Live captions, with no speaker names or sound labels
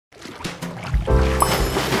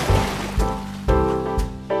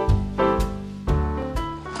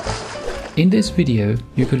In this video,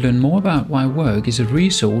 you can learn more about why work is a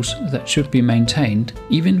resource that should be maintained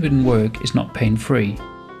even when work is not pain-free.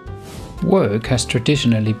 Work has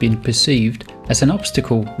traditionally been perceived as an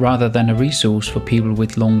obstacle rather than a resource for people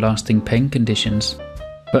with long-lasting pain conditions.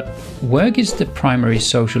 But work is the primary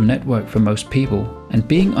social network for most people, and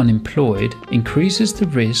being unemployed increases the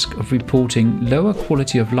risk of reporting lower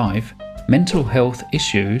quality of life, mental health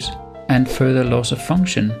issues, and further loss of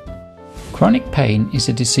function. Chronic pain is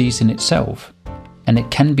a disease in itself, and it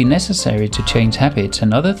can be necessary to change habits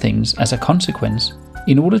and other things as a consequence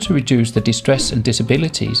in order to reduce the distress and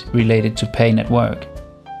disabilities related to pain at work.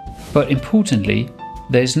 But importantly,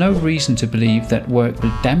 there is no reason to believe that work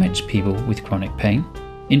will damage people with chronic pain.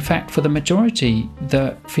 In fact, for the majority,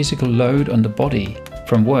 the physical load on the body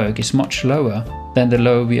from work is much lower than the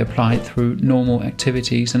load we apply through normal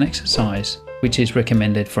activities and exercise, which is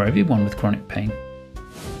recommended for everyone with chronic pain.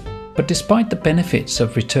 But despite the benefits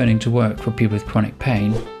of returning to work for people with chronic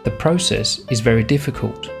pain, the process is very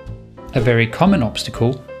difficult. A very common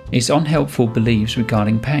obstacle is unhelpful beliefs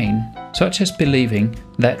regarding pain, such as believing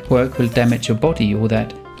that work will damage your body or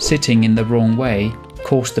that sitting in the wrong way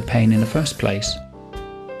caused the pain in the first place.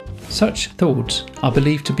 Such thoughts are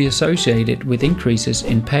believed to be associated with increases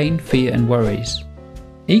in pain, fear and worries.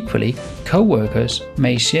 Equally, co-workers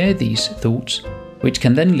may share these thoughts, which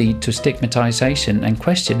can then lead to stigmatization and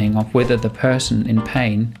questioning of whether the person in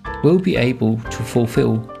pain will be able to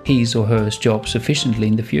fulfill his or her job sufficiently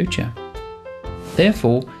in the future.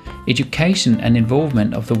 Therefore, education and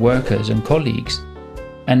involvement of the workers and colleagues,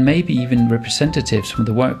 and maybe even representatives from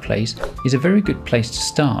the workplace, is a very good place to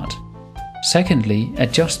start. Secondly,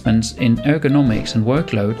 adjustments in ergonomics and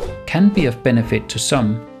workload can be of benefit to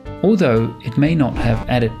some, although it may not have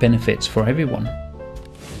added benefits for everyone.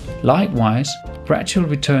 Likewise, gradual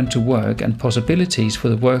return to work and possibilities for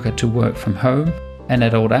the worker to work from home and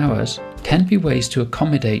at odd hours can be ways to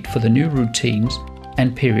accommodate for the new routines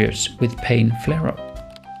and periods with pain flare-up.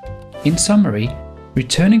 In summary,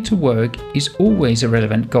 returning to work is always a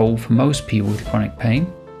relevant goal for most people with chronic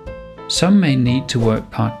pain. Some may need to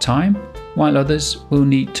work part-time, while others will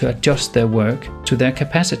need to adjust their work to their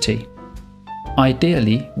capacity.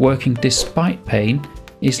 Ideally, working despite pain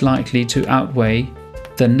is likely to outweigh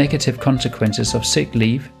the negative consequences of sick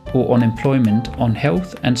leave or unemployment on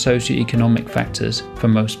health and socioeconomic factors for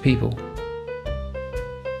most people.